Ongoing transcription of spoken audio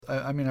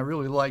I mean, I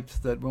really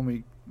liked that when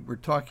we were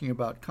talking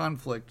about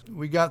conflict,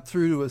 we got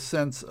through to a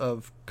sense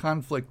of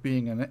conflict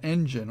being an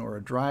engine or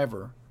a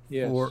driver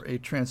for a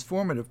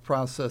transformative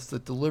process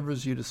that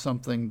delivers you to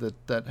something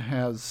that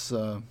has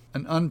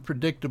an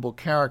unpredictable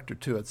character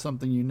to it,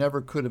 something you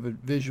never could have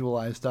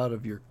visualized out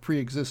of your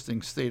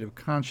pre-existing state of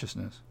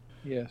consciousness.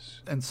 Yes.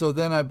 And so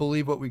then I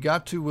believe what we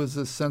got to was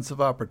this sense of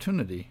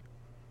opportunity.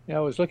 Yeah,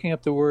 I was looking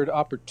up the word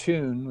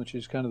opportune, which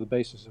is kind of the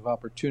basis of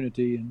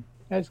opportunity, and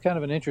has kind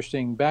of an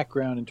interesting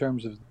background in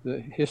terms of the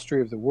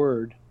history of the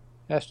word.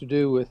 It has to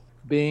do with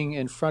being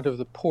in front of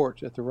the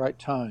port at the right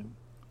time.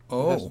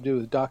 Oh, it has to do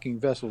with docking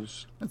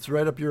vessels. That's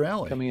right up your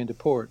alley. Coming into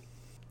port,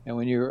 and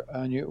when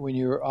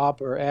you're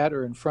up or at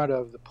or in front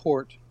of the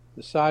port,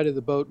 the side of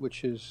the boat,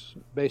 which is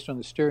based on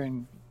the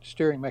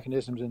steering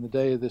mechanisms in the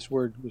day this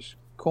word was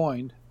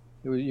coined,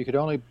 you could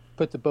only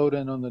put the boat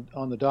in on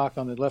the dock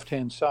on the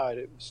left-hand side.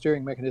 The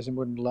steering mechanism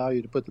wouldn't allow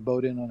you to put the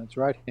boat in on its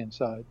right-hand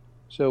side.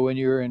 So when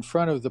you're in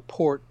front of the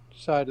port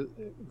side,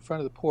 in front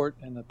of the port,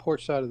 and the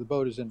port side of the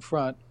boat is in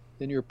front,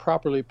 then you're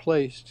properly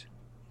placed,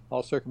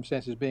 all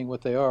circumstances being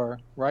what they are,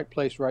 right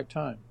place, right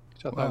time.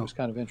 So I thought it was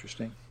kind of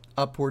interesting.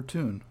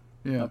 Opportune,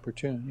 yeah.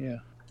 Opportune, yeah.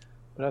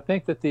 But I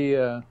think that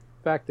the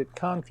fact that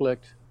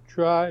conflict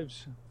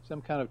drives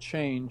some kind of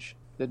change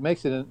that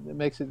makes it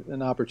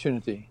an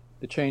opportunity.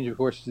 The change, of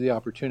course, is the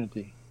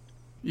opportunity.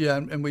 Yeah,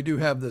 and we do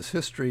have this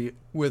history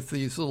with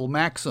these little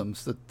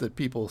maxims that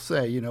people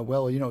say,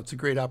 it's a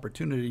great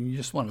opportunity and you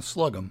just want to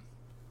slug them.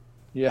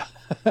 Yeah.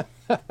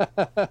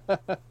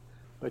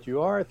 But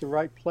you are at the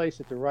right place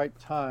at the right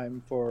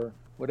time for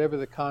whatever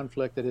the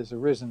conflict that has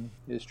arisen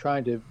is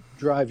trying to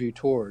drive you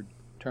toward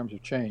in terms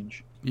of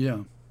change.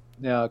 Yeah.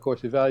 Now, of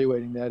course,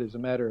 evaluating that is a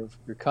matter of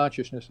your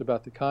consciousness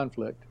about the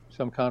conflict.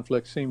 Some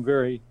conflicts seem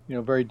very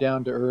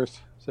down to earth,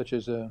 such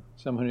as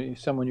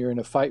someone you're in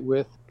a fight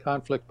with.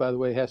 Conflict, by the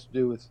way, has to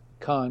do with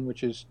con,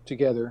 which is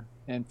together,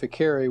 and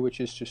ficere,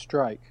 which is to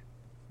strike.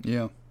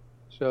 Yeah.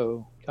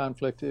 So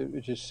conflict,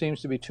 it just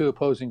seems to be two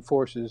opposing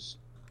forces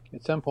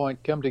at some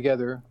point come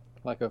together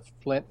like a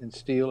flint and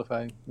steel,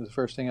 was the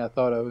first thing I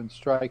thought of, and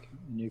strike,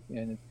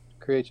 and it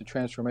creates a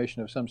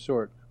transformation of some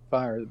sort,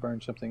 fire that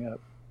burns something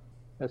up.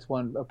 That's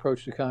one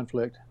approach to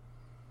conflict.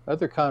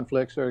 Other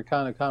conflicts are the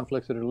kind of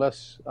conflicts that are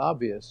less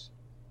obvious.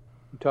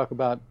 We talk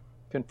about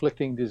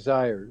conflicting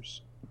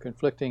desires,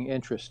 conflicting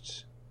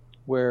interests,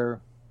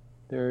 where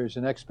there's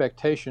an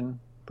expectation,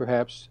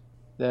 perhaps,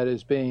 that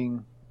is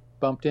being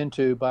bumped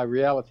into by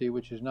reality,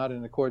 which is not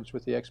in accordance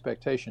with the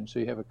expectation. So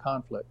you have a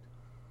conflict.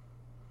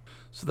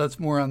 So that's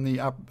more on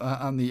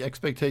the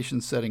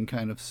expectation setting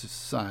kind of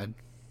side.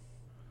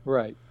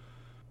 Right.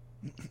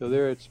 So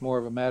there it's more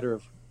of a matter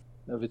of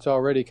it's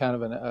already kind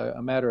of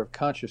a matter of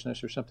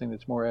consciousness or something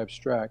that's more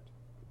abstract.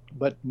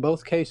 But in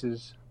both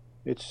cases,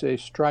 it's a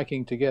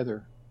striking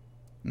together.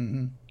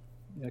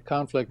 Mm-hmm. A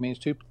conflict means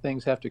two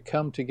things have to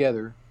come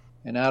together,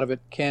 and out of it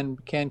can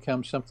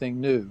come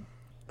something new.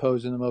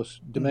 Posed in the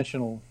most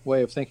dimensional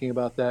way of thinking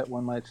about that,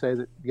 one might say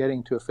that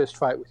getting to a fist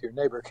fight with your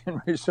neighbor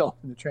can result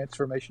in the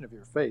transformation of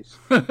your face.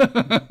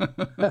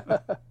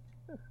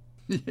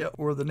 Yeah,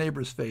 or the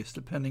neighbor's face,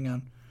 depending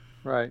on...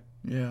 Right.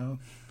 Yeah.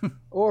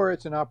 Or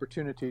it's an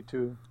opportunity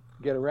to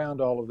get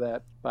around all of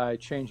that by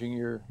changing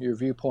your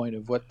viewpoint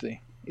of what the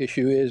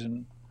issue is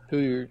and who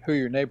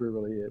your neighbor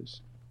really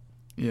is.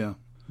 Yeah.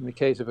 In the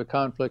case of a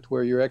conflict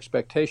where your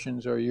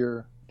expectations or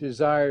your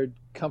desired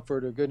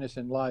comfort or goodness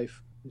in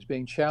life is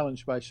being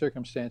challenged by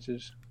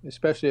circumstances,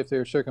 especially if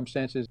there are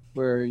circumstances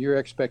where your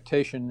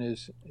expectation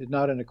is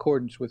not in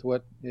accordance with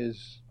what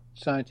is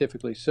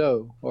scientifically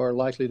so, or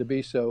likely to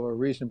be so, or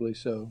reasonably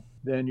so,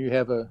 then you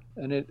have a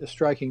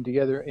striking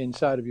together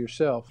inside of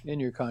yourself, in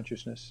your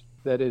consciousness,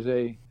 that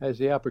has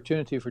the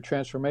opportunity for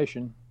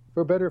transformation,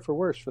 for better or for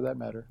worse, for that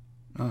matter.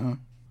 Uh-huh.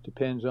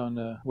 Depends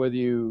on whether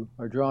you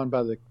are drawn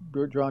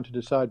to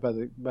decide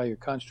by your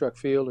construct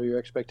field or your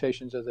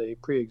expectations as they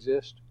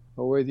pre-exist,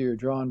 or whether you're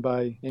drawn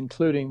by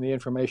including the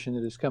information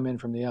that has come in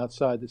from the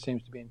outside that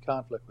seems to be in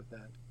conflict with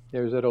that.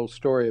 There's that old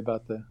story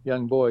about the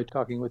young boy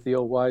talking with the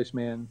old wise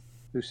man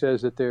who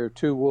says that there are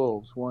two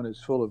wolves. One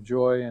is full of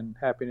joy and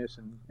happiness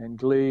and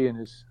glee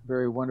and is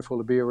very wonderful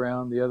to be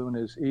around. The other one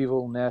is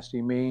evil,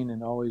 nasty, mean,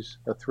 and always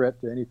a threat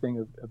to anything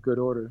of good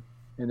order.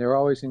 And they're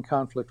always in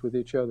conflict with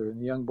each other.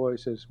 And the young boy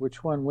says,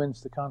 which one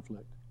wins the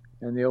conflict?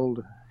 And the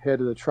old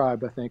head of the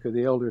tribe, I think, or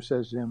the elder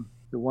says to him,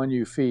 the one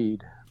you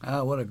feed.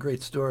 Ah, what a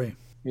great story.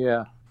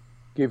 Yeah.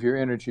 Give your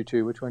energy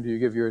to. Which one do you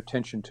give your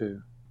attention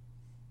to?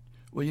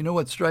 Well, you know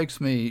what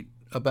strikes me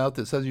about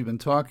this, as you've been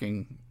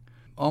talking,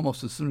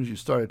 almost as soon as you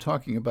started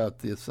talking about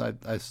this, I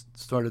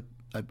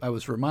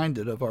was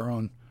reminded of our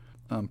own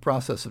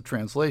process of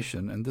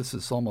translation, and this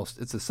is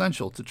it's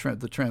essential to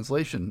the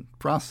translation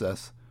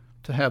process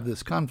to have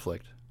this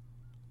conflict.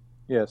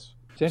 Yes.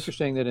 It's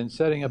interesting that in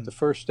setting up the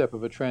first step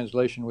of a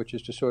translation, which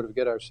is to sort of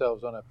get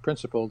ourselves on a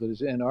principle that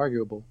is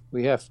inarguable,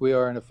 we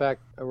are in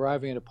effect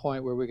arriving at a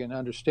point where we can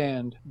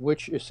understand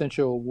which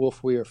essential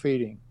wolf we are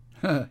feeding.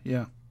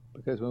 Yeah.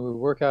 Because when we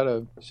work out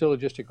a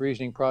syllogistic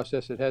reasoning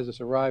process, it has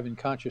us arrive in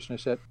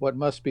consciousness at what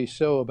must be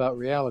so about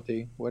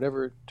reality,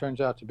 whatever it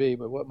turns out to be,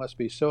 but what must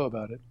be so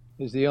about it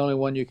is the only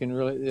one you can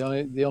really,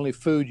 the only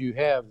food you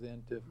have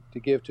then to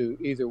give to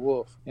either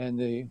wolf. And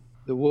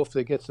the wolf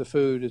that gets the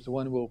food is the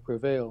one who will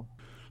prevail.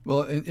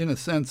 Well, in a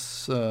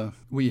sense,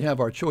 we have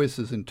our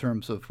choices in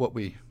terms of what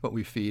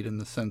we feed, in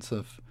the sense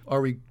of,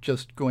 are we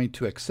just going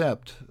to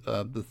accept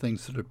the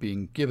things that are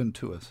being given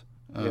to us?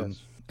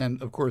 Yes.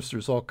 And of course,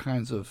 there's all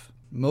kinds of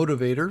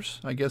motivators,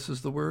 I guess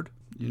is the word,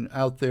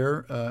 out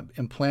there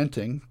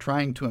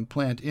trying to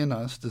implant in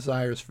us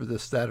desires for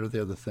this, that, or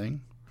the other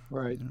thing.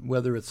 Right.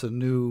 Whether it's a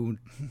new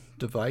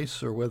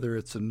device or whether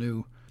it's a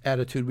new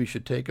attitude we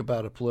should take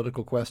about a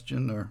political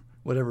question or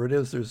whatever it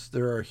is,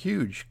 there are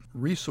huge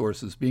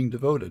resources being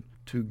devoted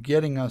to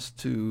getting us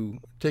to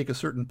take a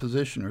certain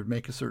position or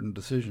make a certain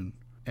decision.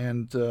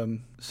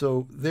 And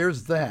so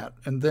there's that.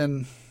 And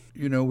then,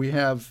 we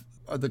have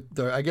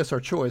I guess our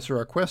choice or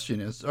our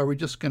question is, are we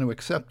just going to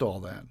accept all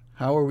that?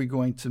 How are we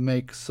going to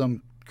make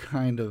some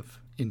kind of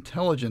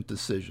intelligent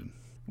decision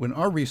when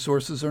our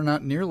resources are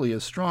not nearly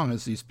as strong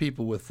as these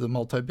people with the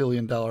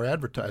multi-billion-dollar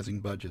advertising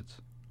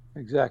budgets?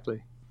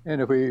 Exactly.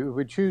 And if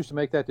we choose to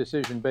make that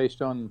decision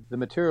based on the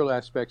material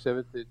aspects of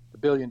it, the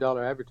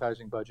billion-dollar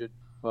advertising budget,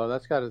 well,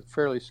 that's got a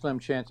fairly slim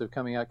chance of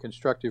coming out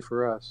constructive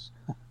for us.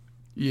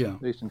 Yeah.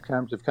 At least in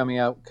terms of coming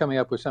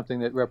up with something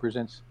that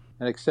represents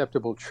an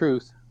acceptable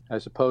truth,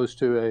 as opposed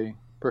to a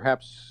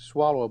perhaps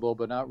swallowable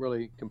but not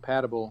really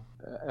compatible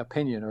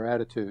opinion or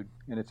attitude.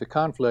 And it's a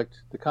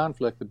conflict.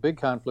 The big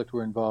conflict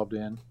we're involved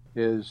in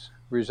is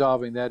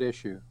resolving that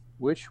issue.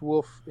 Which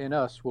wolf in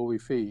us will we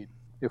feed?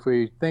 If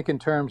we think in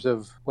terms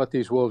of what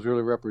these wolves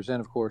really represent,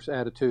 of course,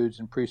 attitudes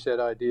and preset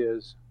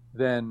ideas,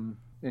 then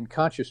in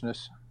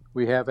consciousness,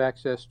 we have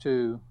access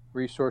to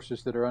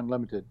resources that are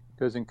unlimited.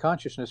 Because in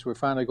consciousnness, we're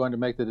finally going to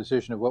make the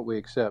decision of what we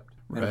accept.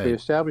 Right. And if we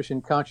establish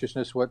in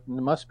consciousness what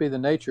must be the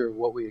nature of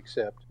what we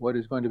accept, what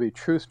is going to be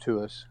truth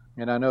to us,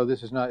 and I know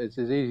this is not, it's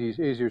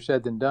easier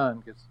said than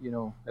done, because,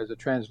 as a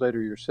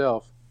translator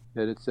yourself,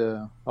 that it's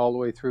all the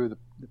way through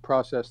the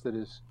process that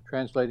is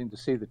translating to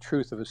see the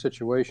truth of a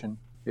situation.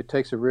 It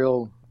takes a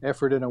real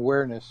effort and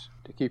awareness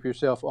to keep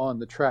yourself on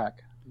the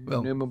track.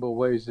 Well, innumerable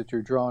ways that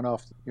you're drawn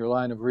off your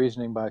line of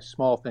reasoning by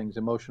small things,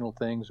 emotional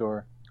things,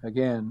 or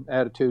again,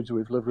 attitudes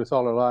we've lived with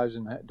all our lives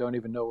and don't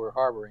even know we're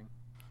harboring.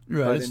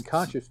 Right. But in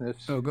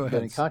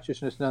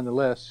consciousness,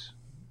 nonetheless,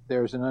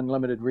 there's an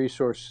unlimited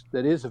resource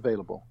that is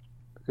available,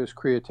 because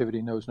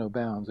creativity knows no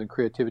bounds, and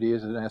creativity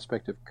is an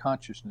aspect of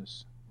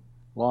consciousness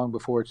long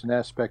before it's an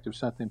aspect of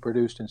something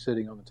produced and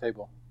sitting on the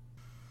table.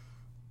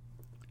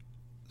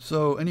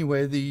 So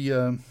anyway,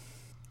 the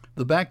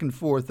back and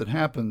forth that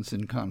happens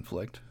in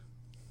conflict,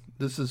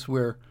 this is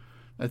where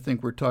I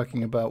think we're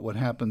talking about what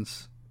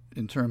happens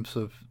in terms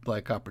of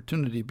like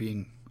opportunity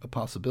being a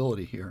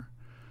possibility here.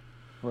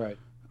 Right.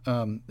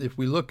 If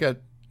we look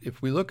at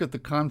the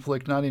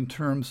conflict not in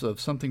terms of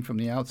something from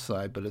the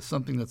outside, but as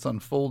something that's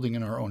unfolding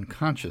in our own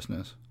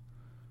consciousness,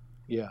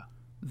 yeah,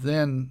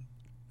 then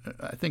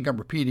I think I'm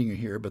repeating you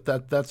here, but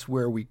that's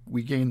where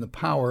we gain the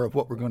power of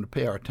what we're going to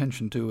pay our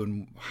attention to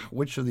and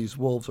which of these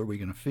wolves are we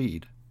going to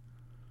feed.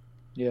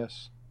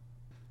 Yes.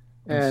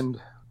 And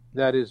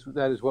that is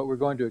what we're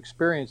going to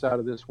experience out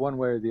of this one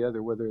way or the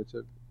other, whether it's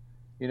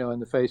in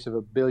the face of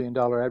a $1 billion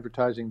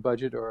advertising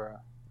budget or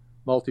a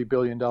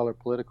multi-billion-dollar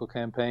political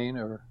campaign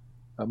or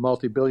a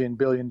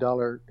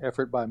multi-billion-dollar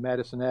effort by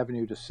Madison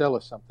Avenue to sell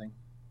us something.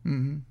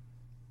 Mm-hmm.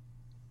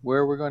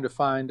 Where we're going to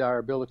find our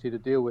ability to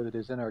deal with it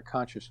is in our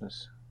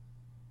consciousness.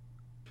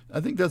 I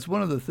think that's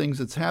one of the things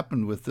that's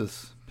happened with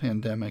this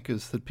pandemic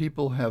is that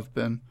people have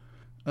been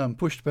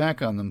pushed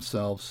back on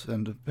themselves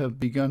and have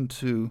begun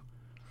to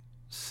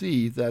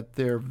see that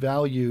their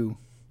value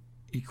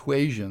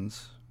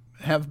equations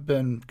have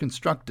been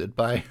constructed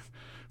by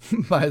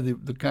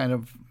the kind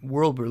of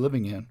world we're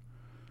living in.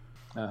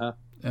 Uh-huh.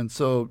 And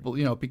so,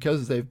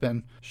 because they've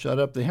been shut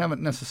up, they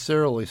haven't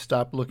necessarily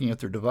stopped looking at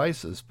their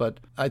devices, but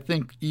I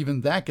think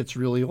even that gets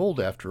really old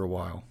after a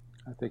while.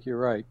 I think you're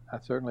right.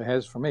 That certainly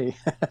has for me.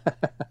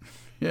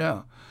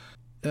 Yeah.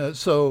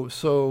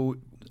 So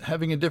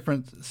having a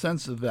different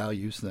sense of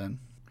values then.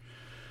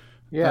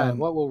 Yeah, and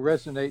what will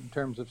resonate in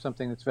terms of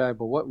something that's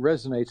valuable? What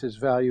resonates as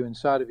value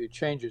inside of you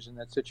changes in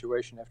that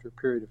situation after a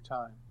period of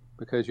time.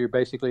 Because you're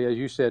basically, as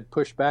you said,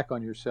 pushed back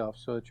on yourself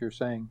so that you're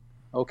saying,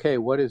 okay,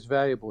 what is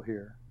valuable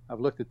here? I've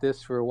looked at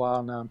this for a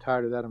while, now I'm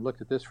tired of that. I've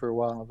looked at this for a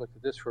while, and I've looked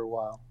at this for a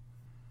while.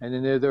 And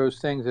then there are those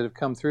things that have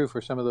come through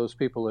for some of those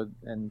people,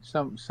 and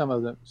some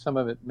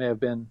of it may have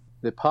been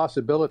the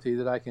possibility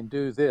that I can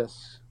do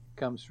this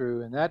comes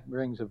through, and that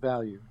brings a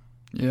value.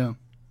 Yeah.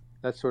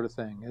 That sort of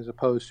thing, as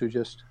opposed to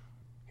just,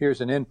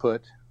 here's an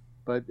input,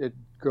 but it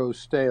grows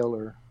stale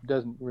or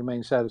doesn't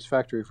remain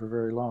satisfactory for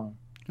very long.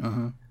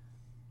 Uh-huh.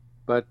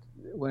 But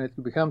when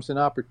it becomes an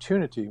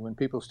opportunity, when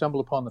people stumble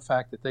upon the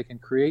fact that they can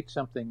create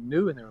something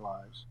new in their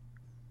lives,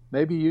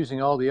 maybe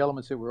using all the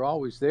elements that were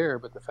always there,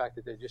 but the fact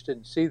that they just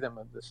didn't see them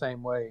the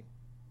same way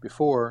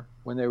before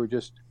when they were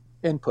just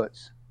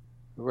inputs.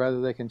 but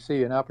rather they can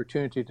see an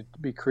opportunity to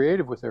be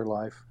creative with their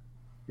life.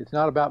 It's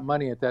not about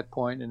money at that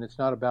point, and it's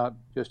not about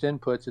just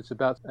inputs. It's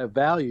about a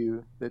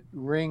value that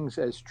rings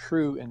as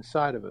true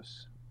inside of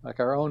us, like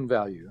our own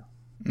value,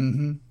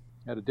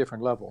 at a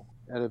different level,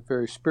 at a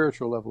very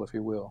spiritual level, if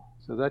you will.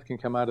 So that can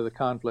come out of the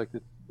conflict.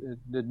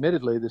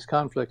 Admittedly, this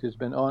conflict has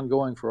been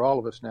ongoing for all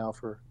of us now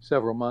for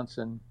several months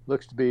and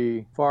looks to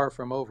be far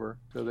from over.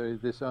 So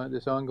there's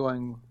this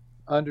ongoing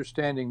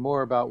understanding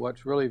more about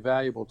what's really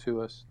valuable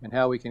to us and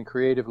how we can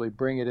creatively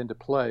bring it into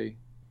play,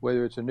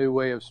 whether it's a new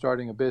way of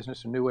starting a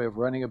business, a new way of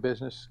running a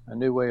business, a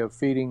new way of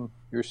feeding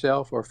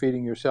yourself or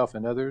feeding yourself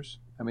and others.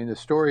 I mean, the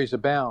stories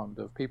abound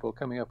of people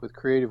coming up with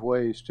creative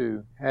ways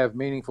to have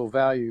meaningful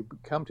value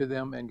come to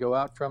them and go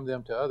out from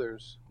them to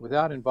others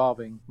without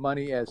involving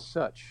money as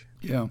such.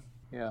 Yeah.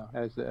 Yeah,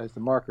 as the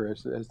marker,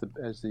 as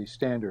the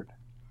standard.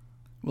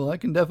 Well, I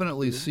can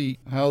definitely see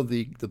how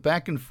the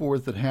back and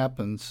forth that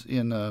happens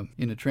in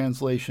a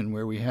translation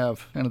where we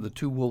have kind of the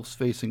two wolves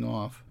facing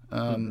off.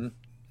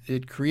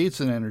 It creates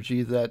an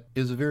energy that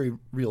is a very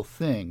real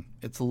thing.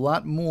 It's a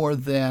lot more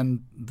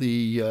than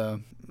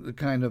the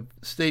kind of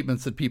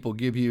statements that people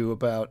give you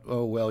about,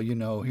 oh well,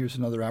 here's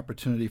another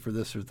opportunity for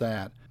this or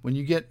that. When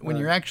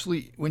you're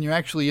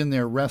actually in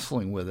there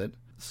wrestling with it,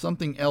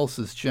 something else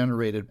is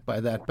generated by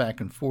that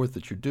back and forth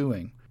that you're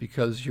doing,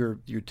 because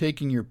you're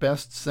taking your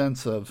best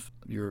sense of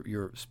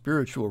your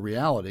spiritual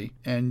reality,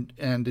 and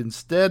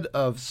instead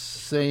of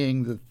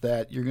saying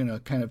that you're going to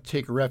kind of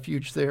take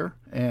refuge there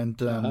and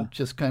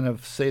just kind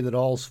of say that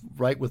all's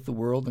right with the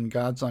world and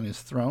God's on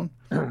his throne,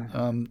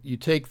 you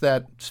take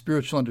that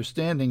spiritual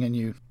understanding and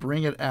you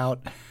bring it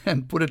out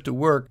and put it to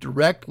work,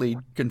 directly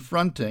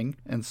confronting,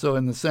 and so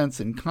in the sense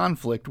in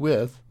conflict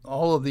with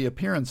all of the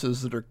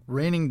appearances that are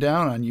raining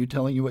down on you,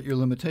 telling you what your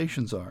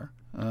limitations are.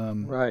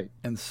 Right.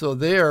 And so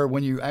there,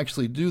 when you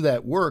actually do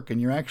that work and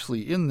you're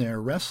actually in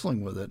there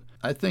wrestling with it,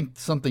 I think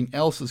something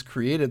else is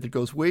created that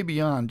goes way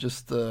beyond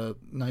just the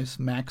nice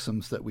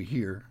maxims that we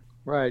hear.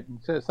 Right.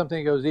 So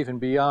something goes even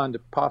beyond a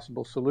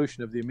possible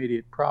solution of the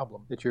immediate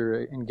problem that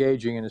you're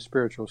engaging in a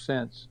spiritual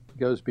sense. It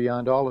goes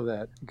beyond all of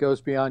that. It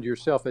goes beyond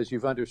yourself as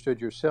you've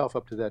understood yourself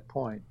up to that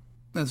point.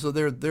 And so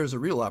there's a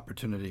real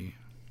opportunity.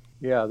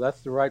 Yeah, that's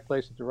the right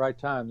place at the right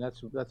time.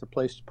 That's a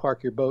place to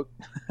park your boat.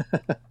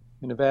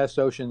 In a vast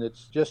ocean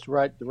that's just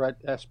right, the right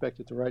aspect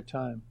at the right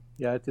time.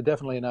 Yeah, it's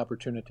definitely an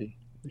opportunity.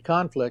 The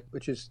conflict,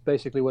 which is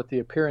basically what the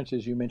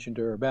appearances you mentioned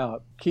are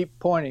about, keep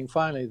pointing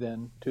finally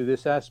then to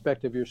this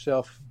aspect of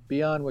yourself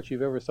beyond what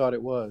you've ever thought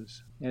it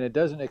was. And it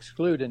doesn't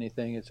exclude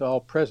anything. It's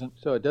all present,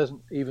 so it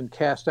doesn't even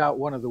cast out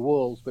one of the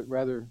wolves, but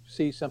rather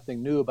see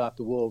something new about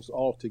the wolves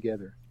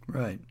altogether.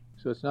 Right.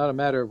 So it's not a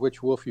matter of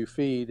which wolf you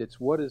feed, it's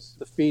what does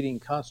the feeding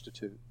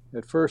constitute.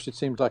 At first, it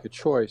seems like a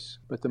choice,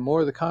 but the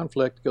more the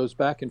conflict goes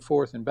back and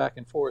forth,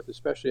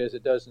 especially as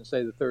it does in,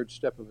 say, the third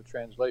step of a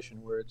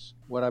translation, where it's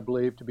what I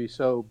believe to be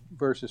so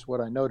versus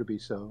what I know to be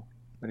so.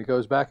 When it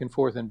goes back and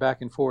forth,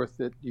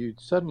 that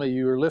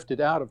you are lifted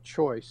out of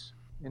choice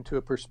into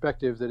a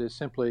perspective that is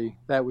simply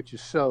that which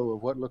is so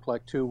of what look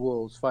like two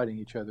wolves fighting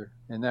each other.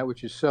 And that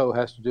which is so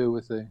has to do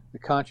with the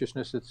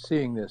consciousness that's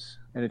seeing this.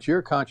 And it's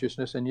your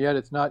consciousness, and yet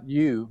it's not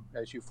you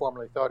as you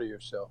formerly thought of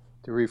yourself.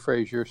 To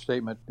rephrase your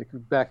statement, the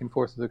back and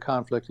forth of the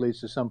conflict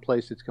leads to some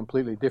place that's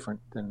completely different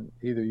than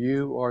either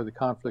you or the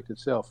conflict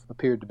itself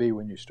appeared to be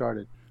when you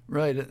started.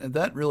 Right, and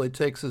that really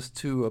takes us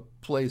to a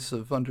place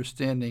of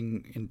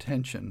understanding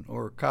intention,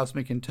 or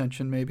cosmic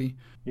intention maybe.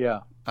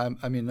 Yeah.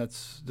 I mean,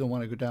 don't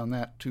want to go down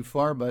that too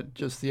far, but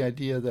just the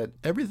idea that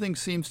everything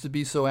seems to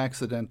be so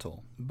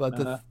accidental. But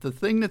the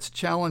thing that's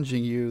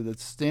challenging you,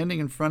 that's standing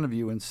in front of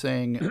you and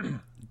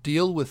saying,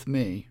 deal with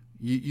me,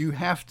 you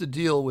have to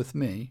deal with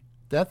me,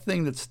 that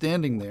thing that's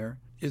standing there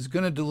is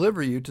going to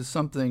deliver you to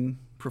something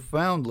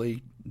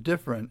profoundly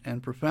different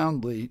and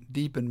profoundly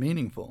deep and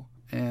meaningful.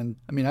 And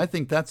I mean, I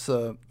think that's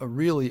a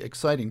really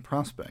exciting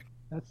prospect.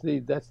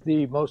 That's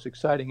the most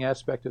exciting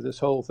aspect of this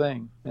whole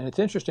thing. And it's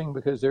interesting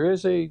because there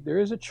is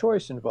a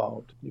choice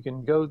involved. You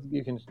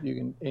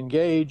can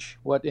engage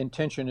what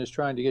intention is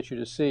trying to get you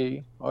to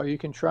see, or you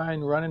can try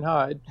and run and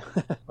hide.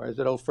 Or as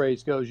that old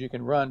phrase goes, you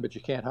can run, but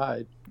you can't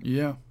hide.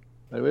 Yeah.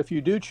 But if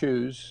you do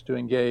choose to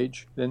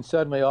engage, then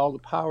suddenly all the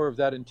power of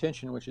that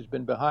intention, which has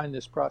been behind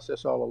this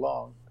process all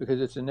along,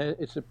 because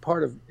it's a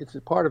part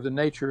of the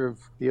nature of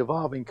the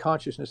evolving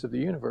consciousness of the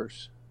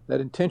universe. That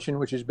intention,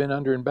 which has been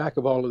under and back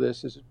of all of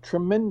this, is a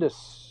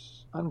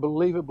tremendous,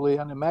 unbelievably,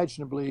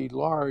 unimaginably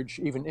large,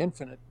 even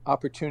infinite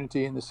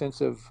opportunity, in the sense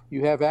of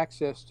you have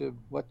access to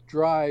what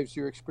drives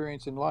your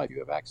experience in life. You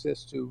have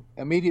access to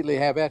immediately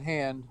have at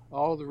hand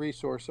all of the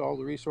resources,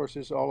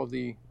 all of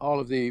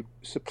the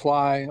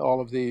supply, all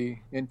of the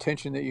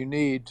intention that you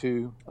need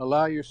to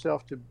allow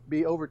yourself to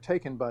be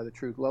overtaken by the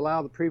truth.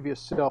 Allow the previous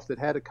self that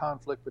had a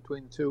conflict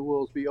between the two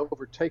wolves be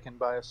overtaken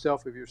by a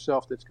self of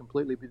yourself that's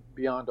completely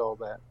beyond all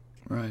that.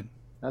 Right.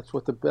 That's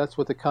what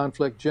the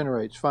conflict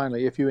generates,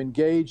 finally. If you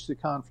engage the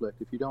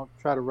conflict, if you don't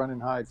try to run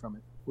and hide from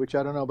it, which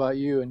I don't know about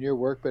you and your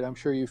work, but I'm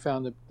sure you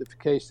found the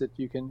case that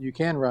you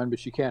can run,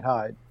 but you can't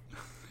hide.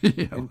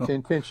 Yeah, well,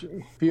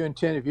 if you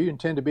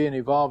intend to be an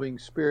evolving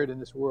spirit in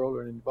this world,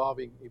 or an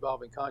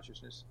evolving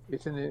consciousness,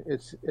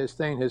 it's, as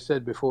Thane has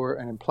said before,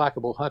 an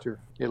implacable hunter.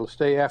 It'll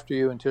stay after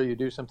you until you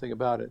do something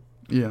about it.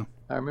 yeah.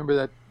 I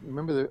remember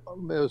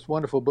those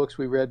wonderful books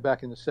we read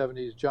back in the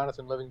 70s,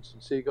 Jonathan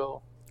Livingston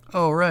Seagull.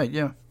 Oh, right,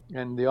 yeah.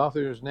 And the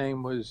author's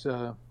name was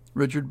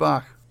Richard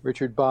Bach.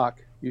 Richard Bach.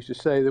 Used to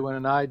say that when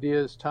an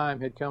idea's time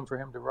had come for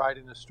him to write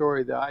in a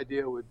story, the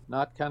idea would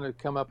not kind of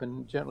come up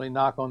and gently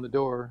knock on the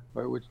door,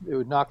 or it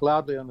would knock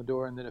loudly on the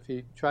door, and then if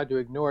he tried to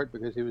ignore it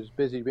because he was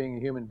busy being a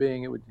human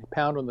being, it would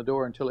pound on the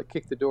door until it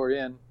kicked the door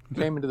in,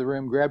 came into the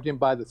room, grabbed him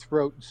by the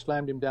throat, and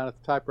slammed him down at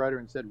the typewriter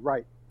and said,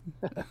 "Write."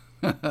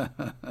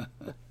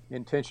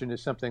 Intention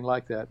is something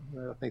like that,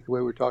 I think, the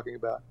way we're talking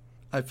about.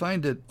 I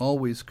find it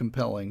always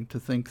compelling to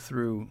think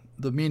through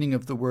the meaning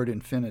of the word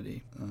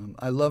infinity.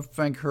 I love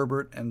Frank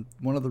Herbert, and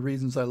one of the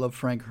reasons I love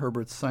Frank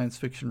Herbert's science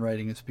fiction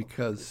writing is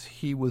because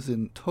he was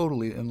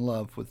totally in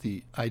love with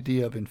the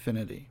idea of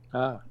infinity.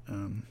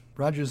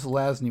 Roger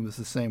Zelazny was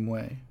the same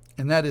way.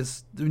 And that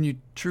is when you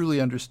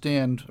truly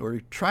understand, or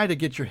try to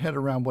get your head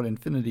around what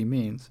infinity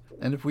means.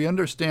 And if we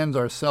understand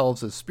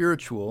ourselves as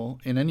spiritual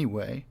in any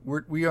way,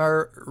 we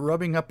are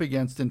rubbing up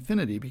against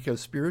infinity,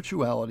 because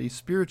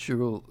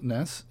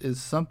spiritualness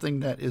is something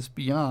that is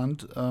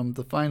beyond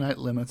the finite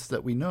limits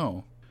that we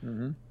know.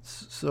 Mm-hmm.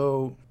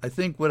 So I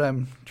think what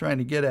I'm trying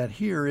to get at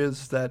here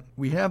is that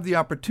we have the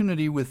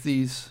opportunity with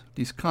these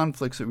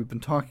conflicts that we've been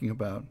talking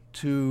about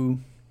to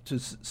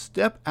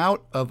step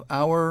out of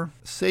our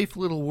safe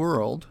little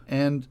world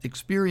and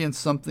experience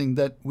something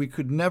that we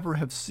could never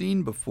have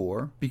seen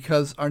before,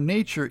 because our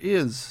nature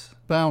is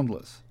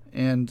boundless.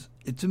 And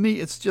to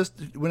me, it's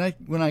just when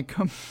I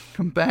come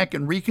back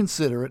and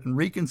reconsider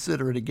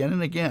it again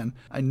and again,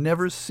 I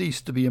never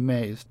cease to be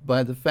amazed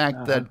by the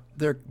fact that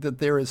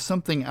there is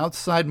something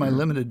outside my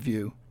limited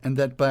view, and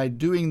that by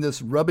doing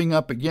this rubbing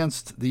up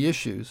against the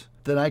issues,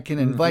 that I can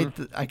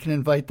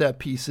invite that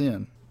piece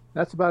in.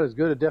 That's about as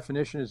good a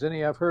definition as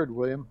any I've heard,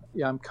 William.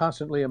 Yeah, I'm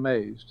constantly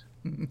amazed.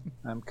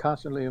 I'm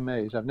constantly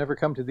amazed. I've never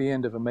come to the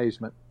end of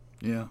amazement.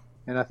 Yeah.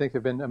 And I think there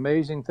have been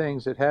amazing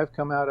things that have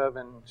come out of,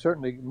 and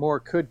certainly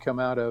more could come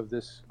out of,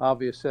 this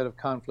obvious set of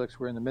conflicts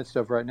we're in the midst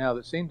of right now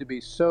that seem to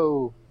be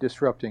so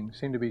disrupting,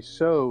 seem to be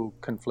so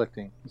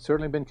conflicting. It's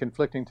certainly been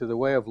conflicting to the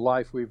way of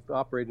life we've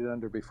operated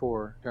under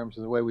before, in terms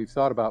of the way we've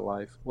thought about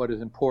life. What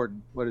is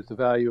important? What is the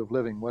value of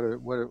living? What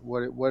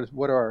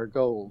are our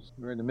goals?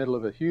 We're in the middle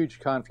of a huge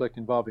conflict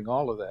involving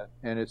all of that.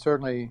 And it's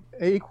certainly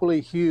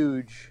equally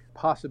huge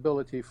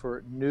possibility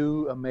for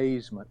new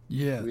amazement.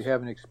 Yes. We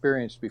haven't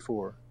experienced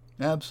before.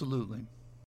 Absolutely.